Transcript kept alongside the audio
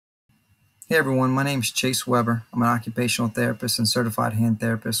Hey everyone, my name is Chase Weber. I'm an occupational therapist and certified hand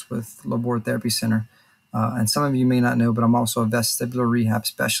therapist with Webre Therapy Center. And some of you may not know, but I'm also a vestibular rehab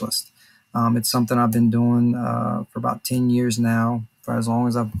specialist. It's something I've been doing for about 10 years now, for as long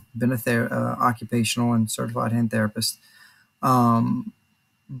as I've been occupational and certified hand therapist.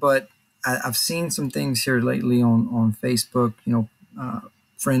 But I've seen some things here lately on Facebook,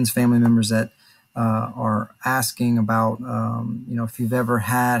 friends, family members that are asking about, if you've ever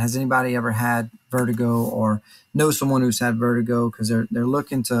has anybody ever had vertigo or know someone who's had vertigo, because they're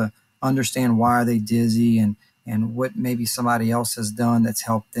looking to understand why are they dizzy and what maybe somebody else has done that's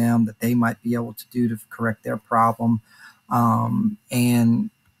helped them that they might be able to do to correct their problem. And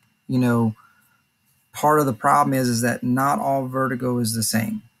you know, part of the problem is that not all vertigo is the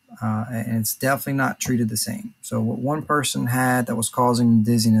same, and it's definitely not treated the same. So what one person had that was causing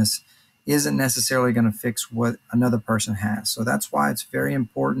dizziness isn't necessarily going to fix what another person has. So that's why it's very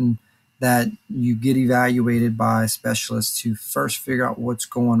important that you get evaluated by specialists to first figure out what's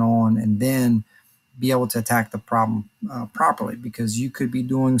going on and then be able to attack the problem properly, because you could be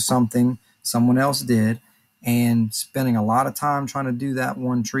doing something someone else did and spending a lot of time trying to do that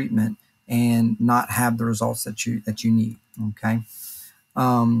one treatment and not have the results that you need. Okay.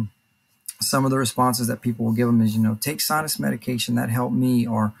 Some of the responses that people will give them is, take sinus medication, that helped me,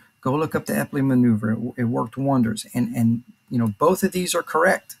 or go look up the Epley maneuver. It worked wonders. And both of these are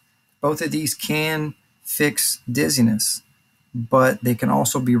correct. Both of these can fix dizziness, but they can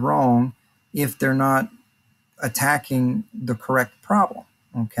also be wrong if they're not attacking the correct problem.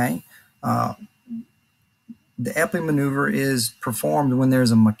 Okay. The Epley maneuver is performed when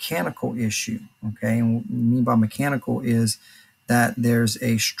there's a mechanical issue. Okay. And what we mean by mechanical is that there's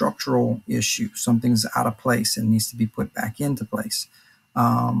a structural issue. Something's out of place and needs to be put back into place.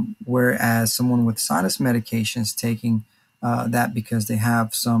 Whereas someone with sinus medication is taking that because they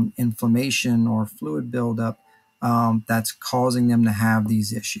have some inflammation or fluid buildup that's causing them to have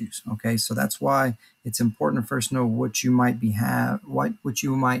these issues. Okay, so that's why it's important to first know what you might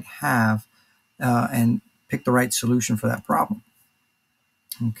have, and pick the right solution for that problem.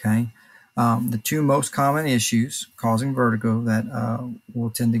 Okay. The two most common issues causing vertigo that we'll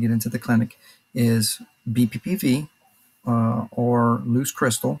tend to get into the clinic is BPPV or loose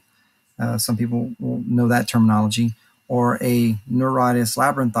crystal. Some people will know that terminology, or a neuritis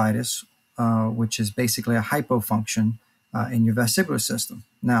labyrinthitis, which is basically a hypofunction in your vestibular system.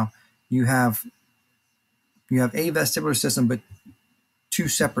 Now, you have a vestibular system, but two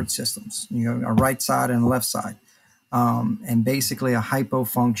separate systems. You have a right side and a left side. And basically a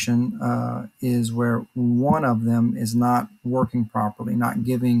hypofunction is where one of them is not working properly, not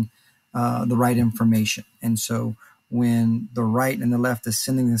giving the right information. And so when the right and the left is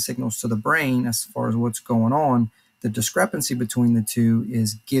sending the signals to the brain as far as what's going on, the discrepancy between the two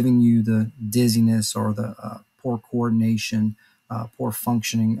is giving you the dizziness or the poor coordination, poor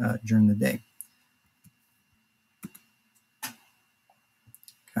functioning during the day.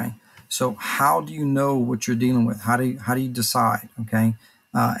 Okay. So how do you know what you're dealing with? How do you decide? Okay.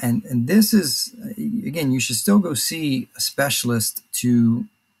 And this is, again, you should still go see a specialist to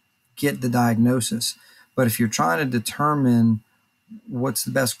get the diagnosis. But if you're trying to determine what's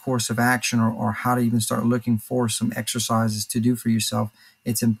the best course of action, or how to even start looking for some exercises to do for yourself,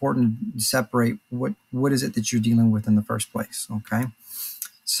 it's important to separate what is it that you're dealing with in the first place. Okay.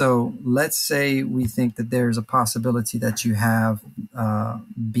 So let's say we think that there's a possibility that you have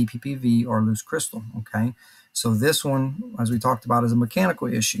BPPV or loose crystal. Okay. So this one, as we talked about, is a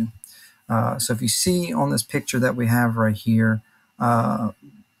mechanical issue. So if you see on this picture that we have right here, the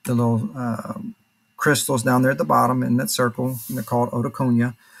little crystals down there at the bottom in that circle, and they're called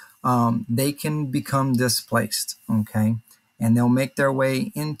otoconia, they can become displaced. Okay. And they'll make their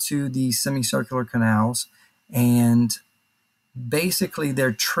way into the semicircular canals, and basically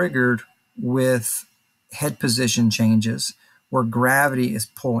they're triggered with head position changes where gravity is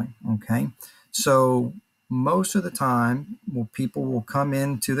pulling. Okay. So most of the time, people will come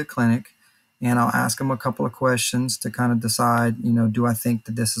into the clinic and I'll ask them a couple of questions to kind of decide, do I think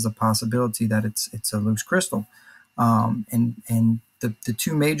that this is a possibility that it's a loose crystal? And the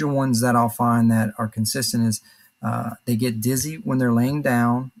two major ones that I'll find that are consistent is they get dizzy when they're laying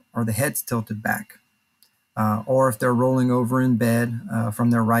down or the head's tilted back. Or if they're rolling over in bed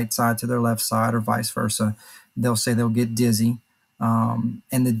from their right side to their left side or vice versa, they'll say they'll get dizzy. And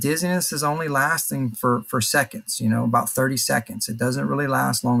the dizziness is only lasting for seconds, about 30 seconds. It doesn't really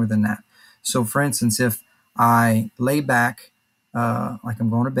last longer than that. So for instance, if I lay back like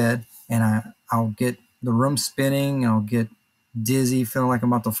I'm going to bed, and I'll get the room spinning, and I'll get dizzy, feeling like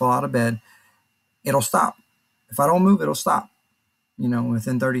I'm about to fall out of bed, it'll stop. If I don't move, it'll stop,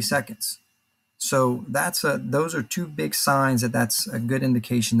 within 30 seconds. So those are two big signs that's a good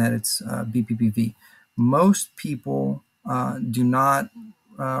indication that it's BPPV. Most people do not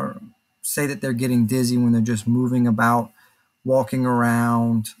uh, say that they're getting dizzy when they're just moving about, walking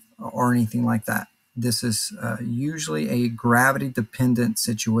around, or anything like that. This is usually a gravity dependent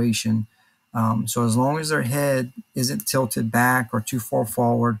situation. So as long as their head isn't tilted back or too far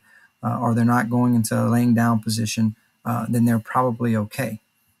forward, or they're not going into a laying down position, then they're probably okay.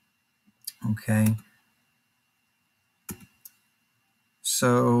 Okay.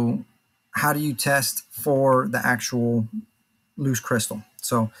 So how do you test for the actual loose crystal?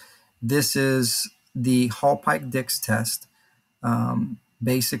 So this is the Hallpike-Dix test.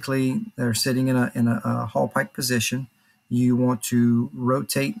 Basically, they're sitting in a Hallpike position. You want to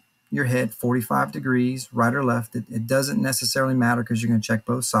rotate your head 45 degrees, right or left. It doesn't necessarily matter because you're going to check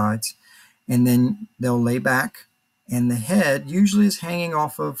both sides. And then they'll lay back, and the head usually is hanging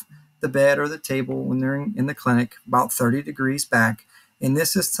off of the bed or the table when they're in the clinic, about 30 degrees back. And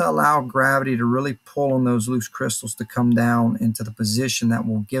this is to allow gravity to really pull on those loose crystals to come down into the position that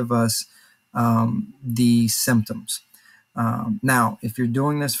will give us the symptoms. Now, if you're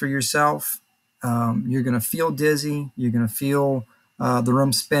doing this for yourself, you're going to feel dizzy, you're going to feel the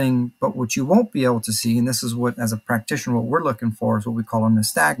room spinning, but what you won't be able to see, and this is what, as a practitioner, what we're looking for is what we call a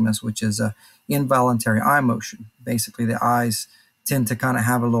nystagmus, which is a involuntary eye motion. Basically, the eyes tend to kind of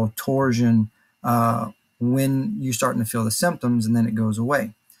have a little torsion when you're starting to feel the symptoms, and then it goes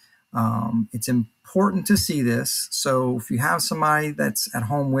away. It's important to see this. So if you have somebody that's at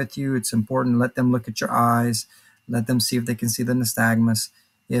home with you, it's important to let them look at your eyes, let them see if they can see the nystagmus.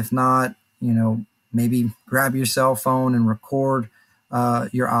 If not, maybe grab your cell phone and record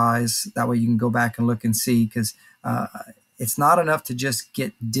your eyes. That way you can go back and look and see, because it's not enough to just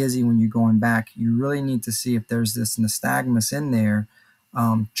get dizzy when you're going back. You really need to see if there's this nystagmus in there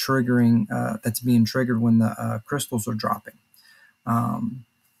triggering, that's being triggered when the crystals are dropping.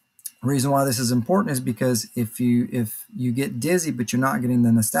 Reason why this is important is because if you get dizzy but you're not getting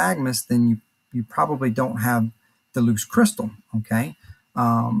the nystagmus, then you probably don't have the loose crystal, okay?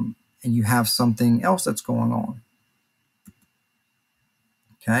 And you have something else that's going on,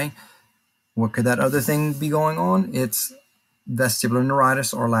 okay? What could that other thing be going on? It's vestibular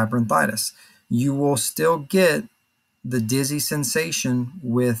neuritis or labyrinthitis. You will still get the dizzy sensation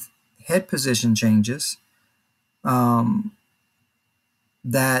with head position changes that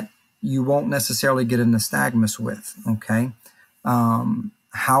you won't necessarily get a nystagmus with, okay?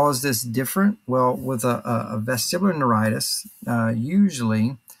 How is this different? Well, with a vestibular neuritis,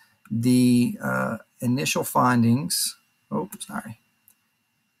 usually the initial findings,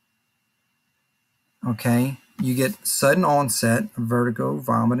 okay, you get sudden onset, vertigo,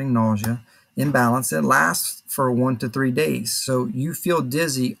 vomiting, nausea, imbalance. It lasts for 1 to 3 days. So you feel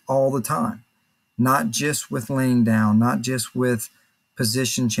dizzy all the time, not just with laying down, not just with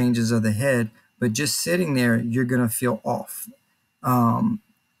position changes of the head, but just sitting there, you're going to feel off.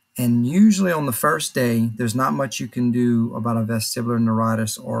 And usually on the first day, there's not much you can do about a vestibular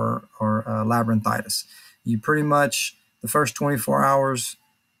neuritis or labyrinthitis. You pretty much, the first 24 hours,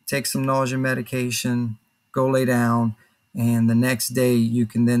 take some nausea medication, go lay down, and the next day you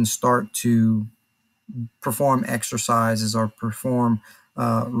can then start to perform exercises or perform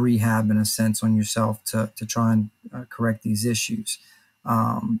rehab in a sense on yourself to try and correct these issues.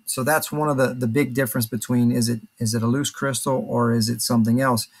 So that's one of the big difference between is it a loose crystal or is it something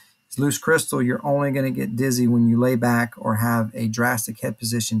else. It's loose crystal, you're only going to get dizzy when you lay back or have a drastic head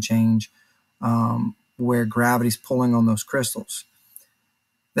position change where gravity's pulling on those crystals.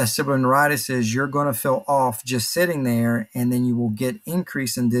 Vestibular neuritis is you're going to feel off just sitting there, and then you will get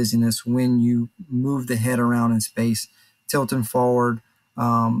increase in dizziness when you move the head around in space, tilting forward.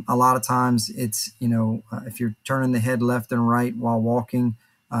 A lot of times it's, if you're turning the head left and right while walking,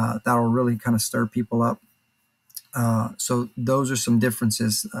 that'll really kind of stir people up. So those are some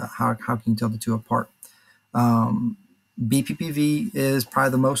differences. How can you tell the two apart? BPPV is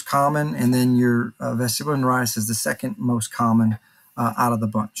probably the most common, and then your vestibular neuritis is the second most common out of the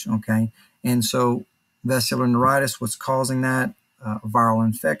bunch, okay? And so vestibular neuritis, what's causing that? Viral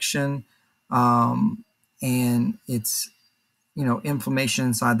infection, and it's, inflammation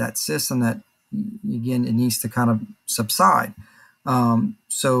inside that system that, again, it needs to kind of subside.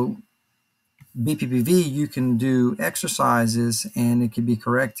 So BPPV, you can do exercises and it can be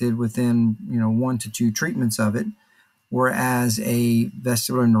corrected within, 1 to 2 treatments of it. Whereas a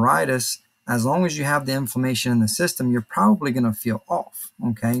vestibular neuritis, as long as you have the inflammation in the system, you're probably going to feel off,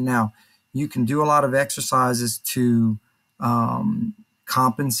 okay? Now, you can do a lot of exercises to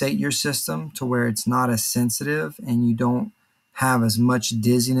compensate your system to where it's not as sensitive and you don't have as much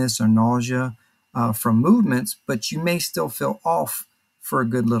dizziness or nausea from movements, but you may still feel off for a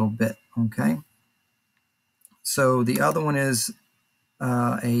good little bit. Okay. So the other one is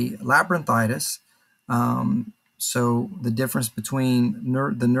a labyrinthitis. So the difference between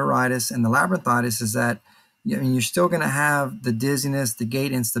the neuritis and the labyrinthitis is that you're still going to have the dizziness, the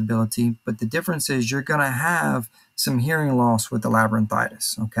gait instability, but the difference is you're going to have some hearing loss with the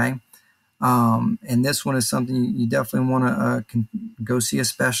labyrinthitis. Okay. And this one is something you definitely want to go see a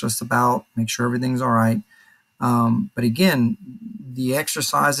specialist about, make sure everything's all right. But again, the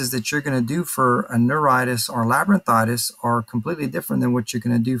exercises that you're going to do for a neuritis or labyrinthitis are completely different than what you're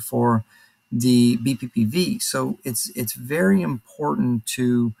going to do for the BPPV. So it's very important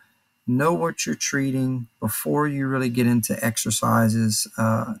to know what you're treating before you really get into exercises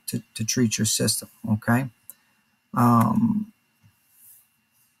to treat your system. Okay.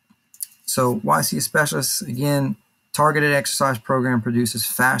 So why see a specialist? Again, targeted exercise program produces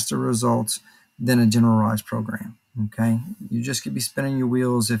faster results than a generalized program. Okay, you just could be spinning your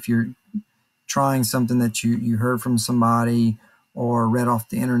wheels if you're trying something that you heard from somebody or read off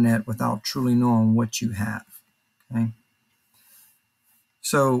the internet without truly knowing what you have. Okay,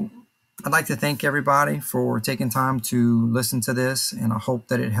 so I'd like to thank everybody for taking time to listen to this, and I hope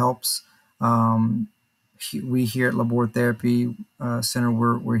that it helps. We here at Labor Therapy Center,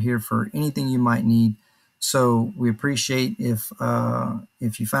 we're here for anything you might need. So we appreciate if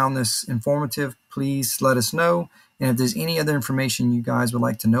you found this informative, please let us know. And if there's any other information you guys would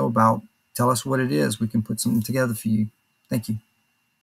like to know about, tell us what it is. We can put something together for you. Thank you.